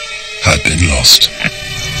shuttle had been lost.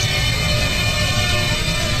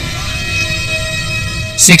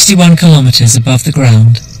 61 kilometers above the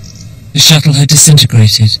ground, the shuttle had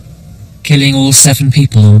disintegrated, killing all 7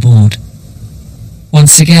 people on board.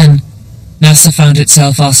 Once again, NASA found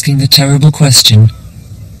itself asking the terrible question,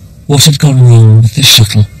 what had gone wrong with the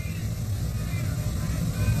shuttle?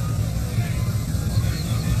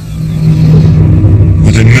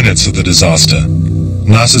 Within minutes of the disaster,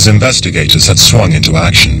 NASA's investigators had swung into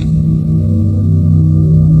action.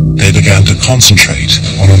 They began to concentrate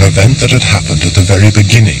on an event that had happened at the very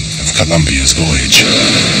beginning of Columbia's voyage.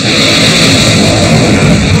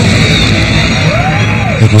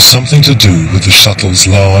 It was something to do with the shuttle's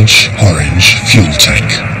large, orange fuel tank.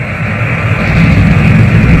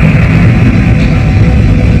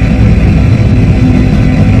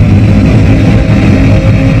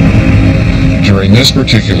 in this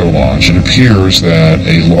particular launch, it appears that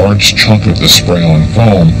a large chunk of the spray-on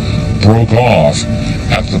foam broke off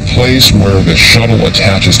at the place where the shuttle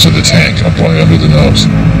attaches to the tank, up right under the nose.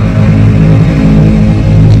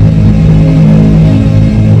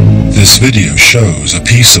 This video shows a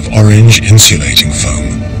piece of orange insulating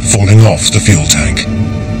foam falling off the fuel tank,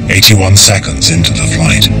 81 seconds into the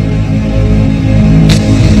flight.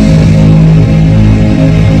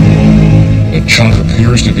 The chunk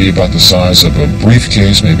appears to be about the size of a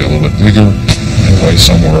briefcase, maybe a little bit bigger, and weighs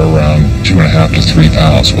somewhere around 2.5 to 3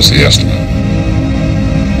 pounds was the estimate.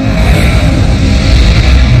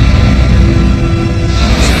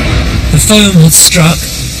 The foam had struck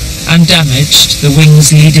and damaged the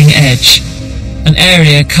wing's leading edge, an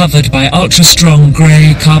area covered by ultra-strong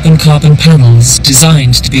grey carbon-carbon panels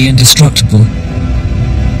designed to be indestructible.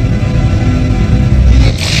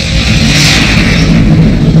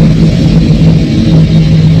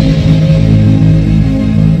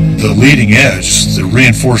 The leading edge, the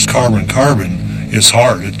reinforced carbon-carbon, is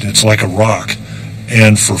hard. It's like a rock.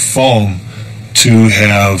 And for foam to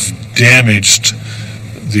have damaged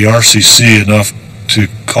the RCC enough to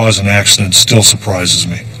cause an accident still surprises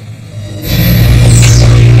me.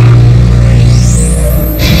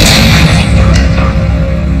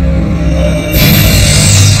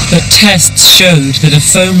 But tests showed that a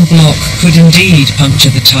foam block could indeed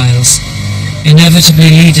puncture the tiles,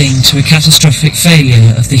 inevitably leading to a catastrophic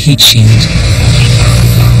failure of the heat shield.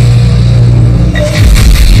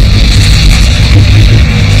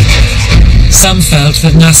 Some felt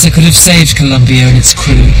that NASA could have saved Columbia and its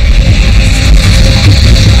crew,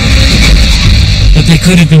 but they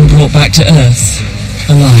could have been brought back to Earth,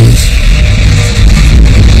 alive.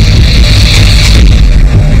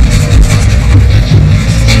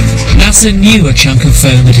 NASA knew a chunk of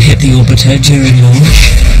foam had hit the orbiter during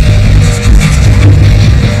launch.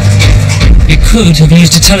 It could have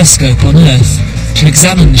used a telescope on Earth to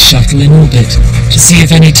examine the shuttle in orbit to see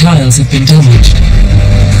if any tiles had been damaged.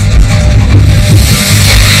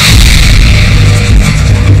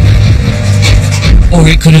 Or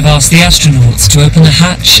it could have asked the astronauts to open the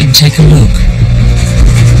hatch and take a look.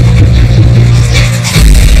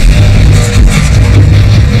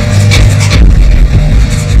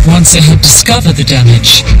 Once it had discovered the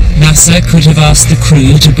damage, NASA could have asked the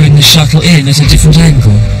crew to bring the shuttle in at a different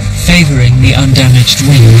angle, favouring the undamaged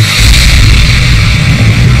wing.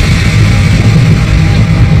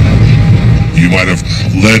 You might have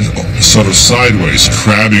led sort of sideways,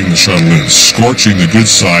 crabbing the shuttle in, scorching the good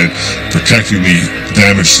side, protecting the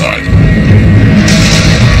damaged side.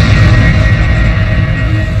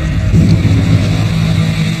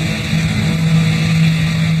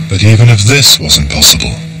 But even if this wasn't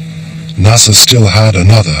possible, NASA still had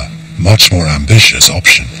another, much more ambitious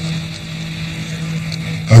option.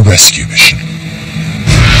 A rescue mission.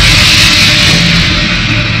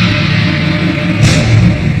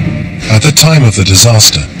 At the time of the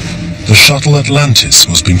disaster, the shuttle Atlantis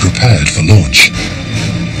was being prepared for launch.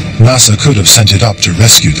 NASA could have sent it up to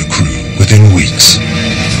rescue the crew within weeks.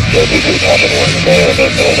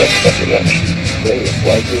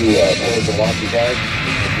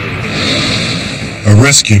 A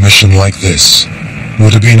rescue mission like this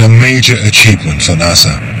would have been a major achievement for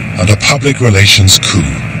NASA and a public relations coup.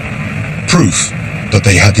 Proof that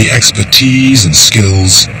they had the expertise and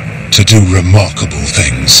skills to do remarkable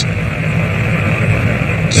things.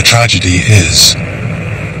 The tragedy is,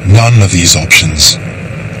 none of these options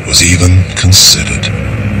was even considered.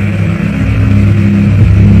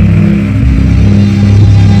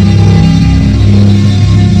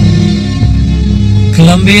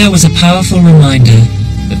 Columbia was a powerful reminder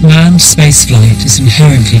that manned spaceflight is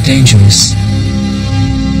inherently dangerous.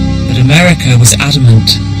 But America was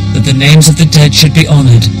adamant that the names of the dead should be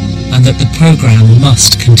honoured and that the program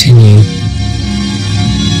must continue.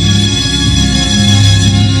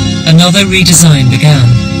 Another redesign began.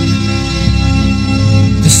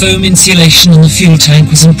 The foam insulation on the fuel tank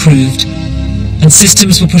was improved, and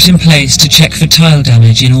systems were put in place to check for tile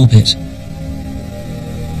damage in orbit.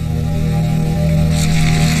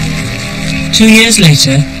 2 years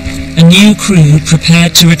later, a new crew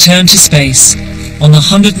prepared to return to space on the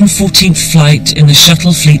 114th flight in the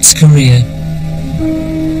shuttle fleet's career.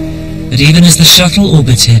 But even as the shuttle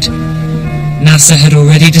orbited, NASA had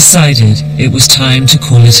already decided it was time to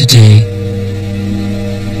call it a day.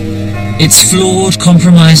 Its flawed,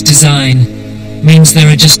 compromised design means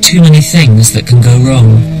there are just too many things that can go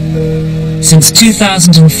wrong. Since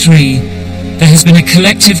 2003, there has been a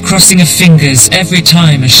collective crossing of fingers every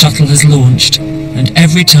time a shuttle has launched, and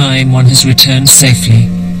every time one has returned safely.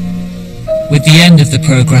 With the end of the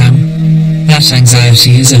program, that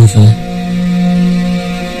anxiety is over.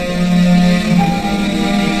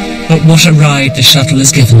 But what a ride the shuttle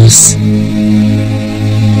has given us.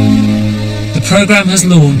 The program has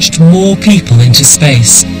launched more people into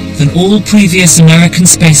space than all previous American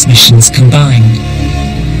space missions combined,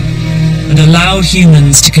 and allowed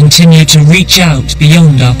humans to continue to reach out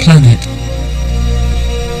beyond our planet.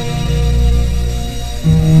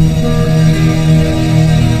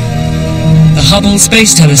 The Hubble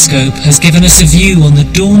Space Telescope has given us a view on the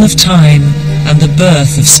dawn of time and the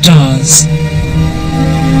birth of stars.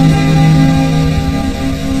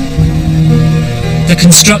 The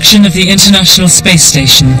construction of the International Space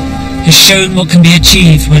Station has shown what can be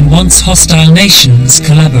achieved when once hostile nations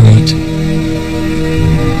collaborate.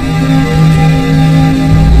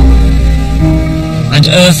 And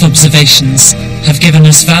Earth observations have given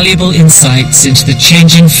us valuable insights into the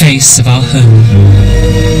changing face of our home.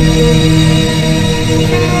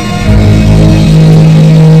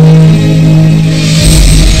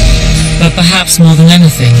 But perhaps more than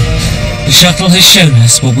anything, the shuttle has shown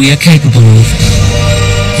us what we are capable of.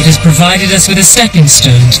 It has provided us with a stepping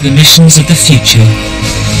stone to the missions of the future.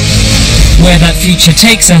 Where that future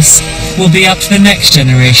takes us will be up to the next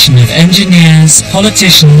generation of engineers,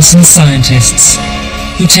 politicians and scientists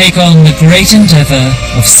who take on the great endeavour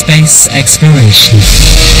of space exploration.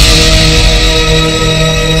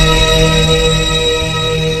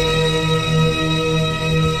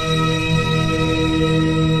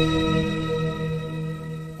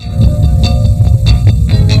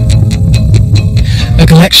 A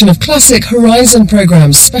collection of classic Horizon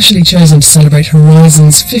programmes specially chosen to celebrate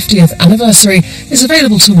Horizon's 50th anniversary is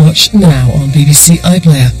available to watch now on BBC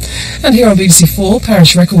iPlayer. And here on BBC4,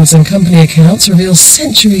 Parish Records and Company accounts reveal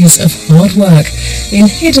centuries of hard work in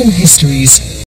hidden histories.